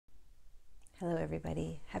Hello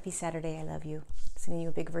everybody. Happy Saturday. I love you. Sending you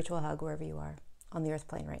a big virtual hug wherever you are on the earth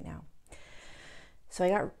plane right now. So I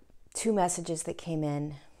got two messages that came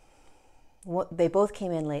in. They both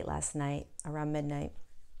came in late last night, around midnight.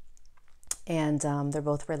 And they're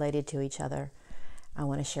both related to each other. I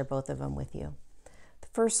want to share both of them with you. The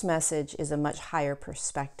first message is a much higher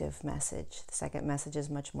perspective message. The second message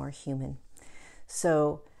is much more human.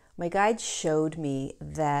 So my guide showed me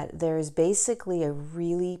that there is basically a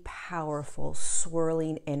really powerful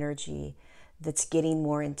swirling energy that's getting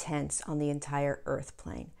more intense on the entire earth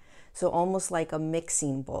plane. So almost like a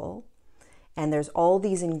mixing bowl, and there's all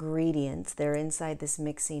these ingredients, they're inside this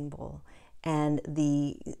mixing bowl. And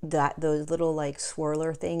those little like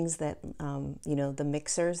swirler things that, the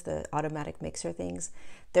mixers, the automatic mixer things,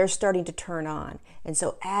 they're starting to turn on. And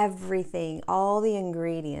so everything, all the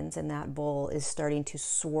ingredients in that bowl is starting to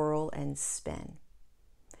swirl and spin.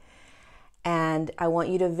 And I want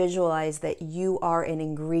you to visualize that you are an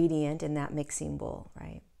ingredient in that mixing bowl,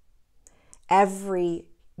 right? Every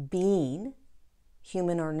being,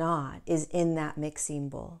 human or not, is in that mixing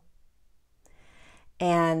bowl.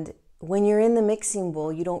 And when you're in the mixing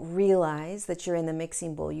bowl, you don't realize that you're in the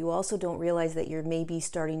mixing bowl. You also don't realize that you're maybe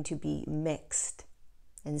starting to be mixed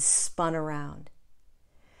and spun around.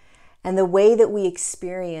 And the way that we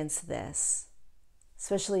experience this,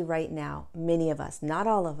 especially right now, many of us, not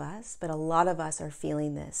all of us, but a lot of us are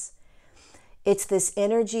feeling this. It's this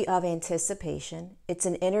energy of anticipation. It's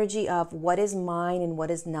an energy of what is mine and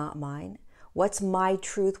what is not mine. What's my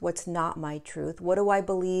truth? What's not my truth? What do I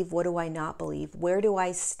believe? What do I not believe? Where do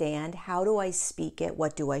I stand? How do I speak it?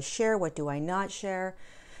 What do I share? What do I not share?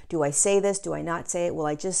 Do I say this? Do I not say it? Well,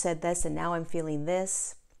 I just said this and now I'm feeling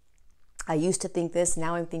this. I used to think this,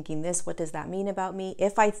 now I'm thinking this. What does that mean about me?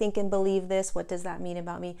 If I think and believe this, what does that mean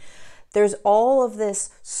about me? There's all of this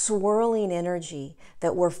swirling energy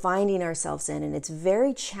that we're finding ourselves in, and it's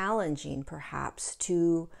very challenging perhaps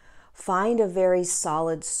to find a very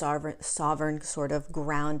solid, sovereign sort of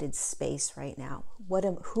grounded space right now.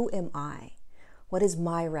 Who am I? What is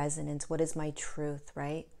my resonance? What is my truth,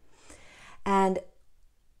 right? And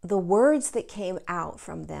the words that came out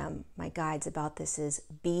from them, my guides, about this is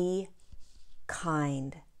be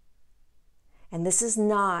kind. And this is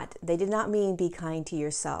not, they did not mean be kind to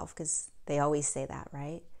yourself, because they always say that,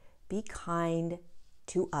 right? Be kind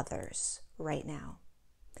to others right now.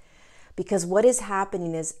 Because what is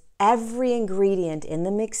happening is every ingredient in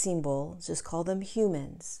the mixing bowl, just call them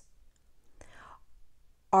humans,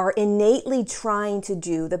 are innately trying to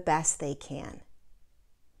do the best they can.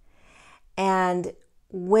 And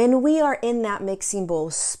when we are in that mixing bowl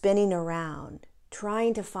spinning around,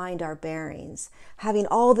 trying to find our bearings, having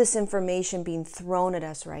all this information being thrown at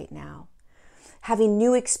us right now, having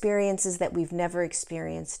new experiences that we've never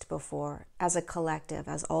experienced before as a collective,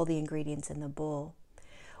 as all the ingredients in the bowl,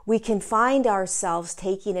 we can find ourselves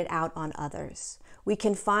taking it out on others. We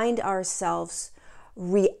can find ourselves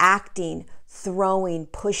reacting, throwing,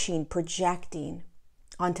 pushing, projecting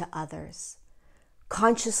onto others,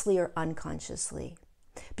 consciously or unconsciously,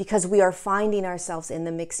 because we are finding ourselves in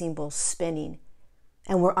the mixing bowl spinning,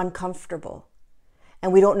 and we're uncomfortable,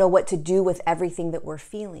 and we don't know what to do with everything that we're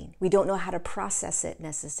feeling. We don't know how to process it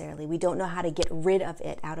necessarily. We don't know how to get rid of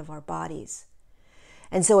it out of our bodies.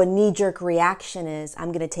 And so a knee-jerk reaction is, I'm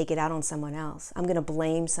going to take it out on someone else. I'm going to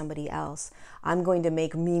blame somebody else. I'm going to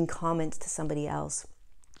make mean comments to somebody else.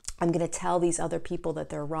 I'm going to tell these other people that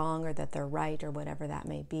they're wrong or that they're right or whatever that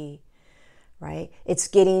may be, right? It's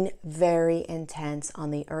getting very intense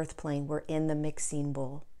on the earth plane. We're in the mixing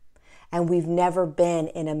bowl. And we've never been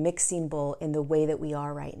in a mixing bowl in the way that we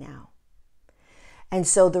are right now. And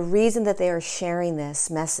so the reason that they are sharing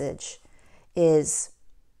this message is,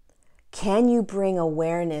 can you bring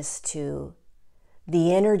awareness to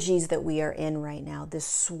the energies that we are in right now, this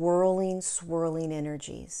swirling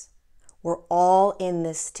energies? We're all in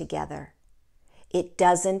this together. It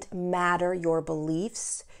doesn't matter your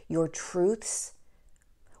beliefs, your truths.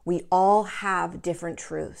 We all have different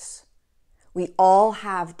truths. We all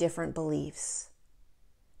have different beliefs.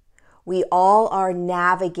 We all are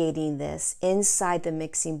navigating this inside the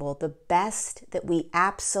mixing bowl the best that we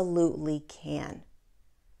absolutely can.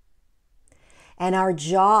 And our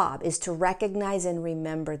job is to recognize and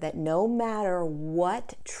remember that no matter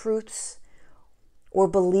what truths or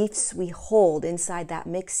beliefs we hold inside that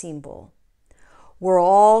mixing bowl, we're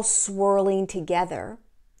all swirling together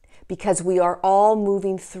because we are all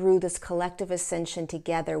moving through this collective ascension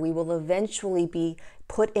together. We will eventually be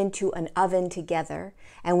put into an oven together,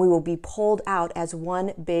 and we will be pulled out as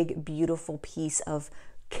one big, beautiful piece of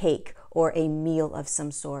cake or a meal of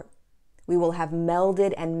some sort. We will have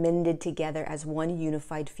melded and mended together as one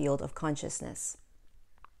unified field of consciousness.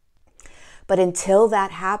 But until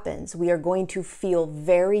that happens, we are going to feel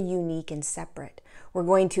very unique and separate. We're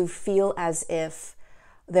going to feel as if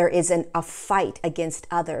there is a fight against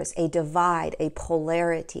others, a divide, a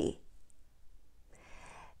polarity.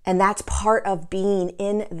 And that's part of being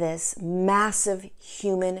in this massive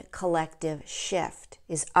human collective shift,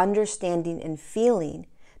 is understanding and feeling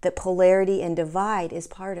that polarity and divide is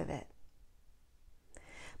part of it.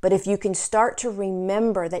 But if you can start to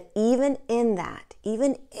remember that even in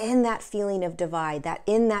that feeling of divide, that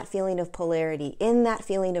in that feeling of polarity, in that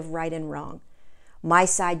feeling of right and wrong, my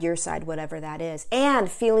side, your side, whatever that is, and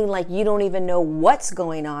feeling like you don't even know what's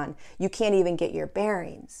going on, you can't even get your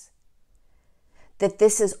bearings, that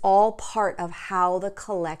this is all part of how the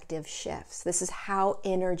collective shifts. This is how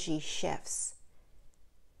energy shifts.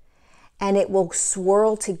 And it will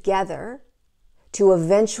swirl together to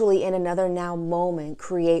eventually, in another now moment,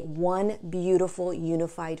 create one beautiful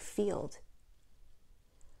unified field.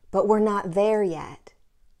 But we're not there yet.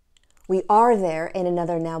 We are there in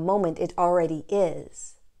another now moment. It already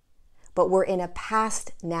is. But we're in a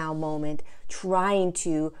past now moment trying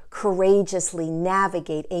to courageously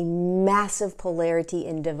navigate a massive polarity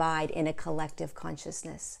and divide in a collective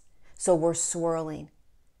consciousness. So we're swirling.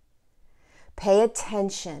 Pay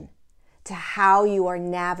attention to how you are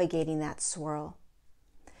navigating that swirl.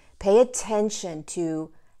 Pay attention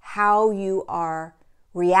to how you are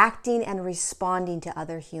reacting and responding to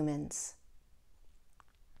other humans.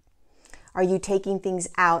 Are you taking things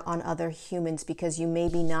out on other humans because you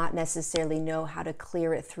maybe not necessarily know how to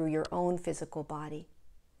clear it through your own physical body?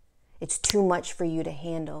 It's too much for you to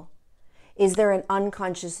handle. Is there an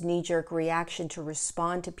unconscious knee-jerk reaction to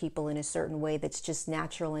respond to people in a certain way that's just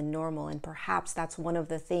natural and normal? And perhaps that's one of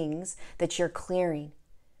the things that you're clearing.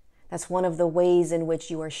 That's one of the ways in which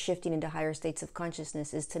you are shifting into higher states of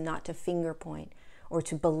consciousness, is to not to finger point or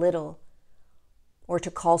to belittle or to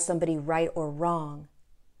call somebody right or wrong.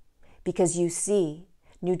 Because you see,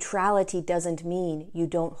 neutrality doesn't mean you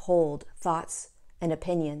don't hold thoughts and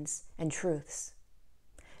opinions and truths.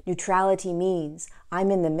 Neutrality means I'm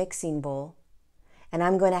in the mixing bowl and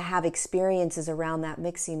I'm going to have experiences around that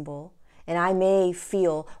mixing bowl, and I may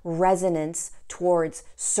feel resonance towards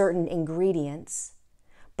certain ingredients,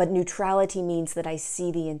 but neutrality means that I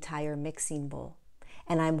see the entire mixing bowl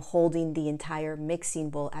and I'm holding the entire mixing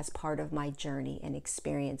bowl as part of my journey and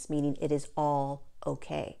experience, meaning it is all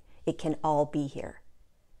okay. It can all be here.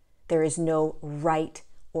 There is no right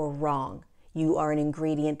or wrong. You are an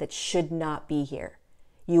ingredient that should not be here.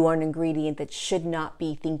 You are an ingredient that should not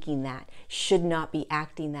be thinking that, should not be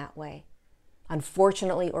acting that way.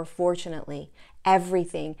 Unfortunately or fortunately,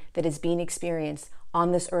 everything that is being experienced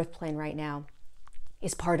on this earth plane right now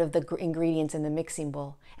is part of the ingredients in the mixing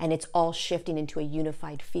bowl, and it's all shifting into a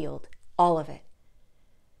unified field, all of it.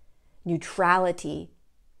 Neutrality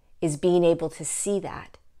is being able to see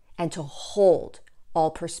that and to hold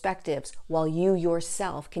all perspectives while you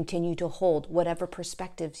yourself continue to hold whatever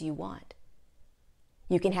perspectives you want.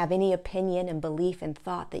 You can have any opinion and belief and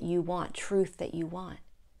thought that you want, truth that you want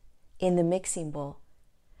in the mixing bowl.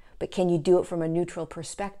 But can you do it from a neutral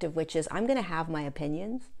perspective, which is, I'm going to have my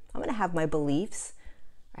opinions, I'm going to have my beliefs,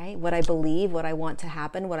 right? What I believe, what I want to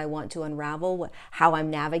happen, what I want to unravel, how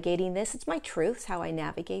I'm navigating this. It's my truths, how I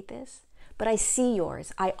navigate this. But I see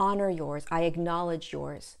yours, I honor yours, I acknowledge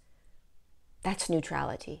yours. That's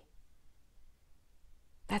neutrality.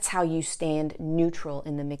 That's how you stand neutral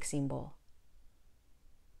in the mixing bowl.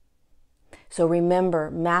 So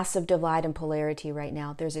remember, massive divide and polarity right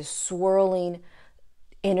now. There's a swirling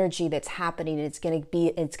energy that's happening, and it's going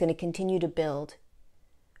to continue to build,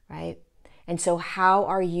 right? And so how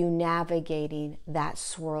are you navigating that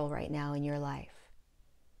swirl right now in your life?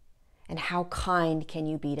 And how kind can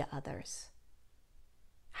you be to others?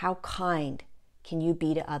 How kind can you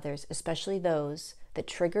be to others, especially those that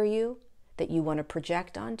trigger you, that you want to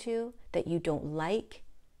project onto, that you don't like?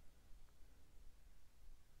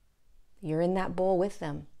 You're in that bowl with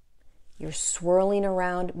them. You're swirling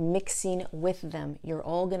around, mixing with them. You're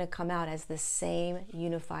all going to come out as the same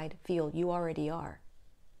unified field. You already are.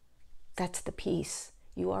 That's the piece.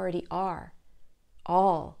 You already are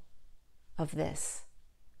all of this.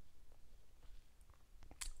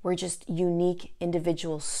 We're just unique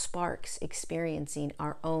individual sparks experiencing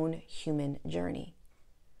our own human journey.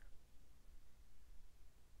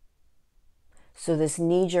 So this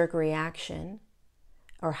knee-jerk reaction,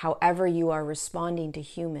 or however you are responding to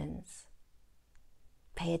humans,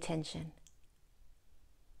 pay attention.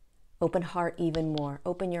 Open heart even more.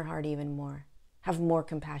 Open your heart even more. Have more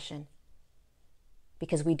compassion.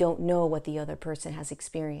 Because we don't know what the other person has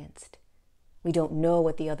experienced. We don't know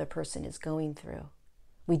what the other person is going through.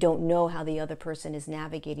 We don't know how the other person is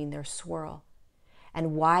navigating their swirl.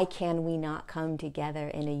 And why can we not come together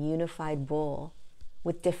in a unified bowl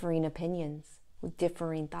with differing opinions, with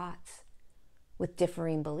differing thoughts, with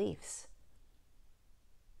differing beliefs,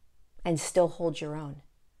 and still hold your own?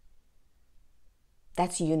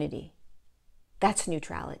 That's unity. That's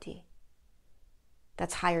neutrality.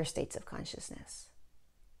 That's higher states of consciousness.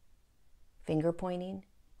 Finger pointing,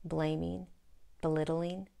 blaming,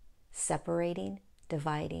 belittling, separating,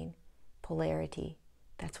 dividing, polarity.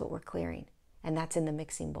 That's what we're clearing. And that's in the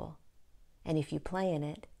mixing bowl. And if you play in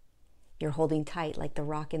it, you're holding tight, like the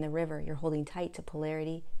rock in the river. You're holding tight to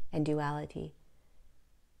polarity and duality,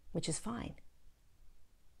 which is fine.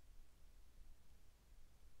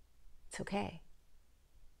 It's okay.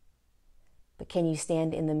 But can you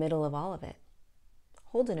stand in the middle of all of it?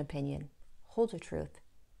 Hold an opinion, hold a truth.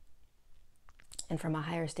 And from a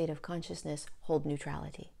higher state of consciousness, hold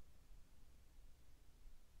neutrality.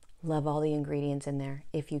 Love all the ingredients in there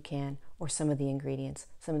if you can, or some of the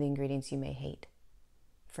ingredients you may hate.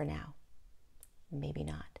 For now, maybe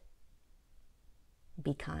not.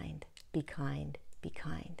 Be kind, be kind, be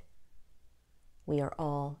kind. We are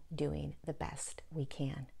all doing the best we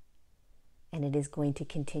can. And it is going to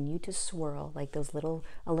continue to swirl like those little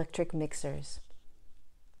electric mixers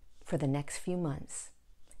for the next few months.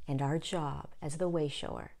 And our job as the way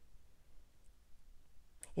shower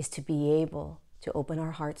is to be able to open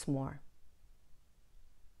our hearts more,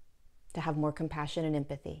 to have more compassion and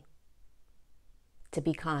empathy, to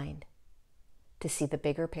be kind, to see the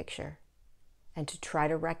bigger picture, and to try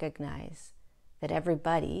to recognize that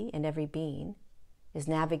everybody and every being is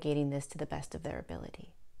navigating this to the best of their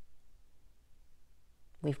ability.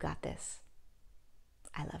 We've got this.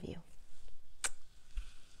 I love you.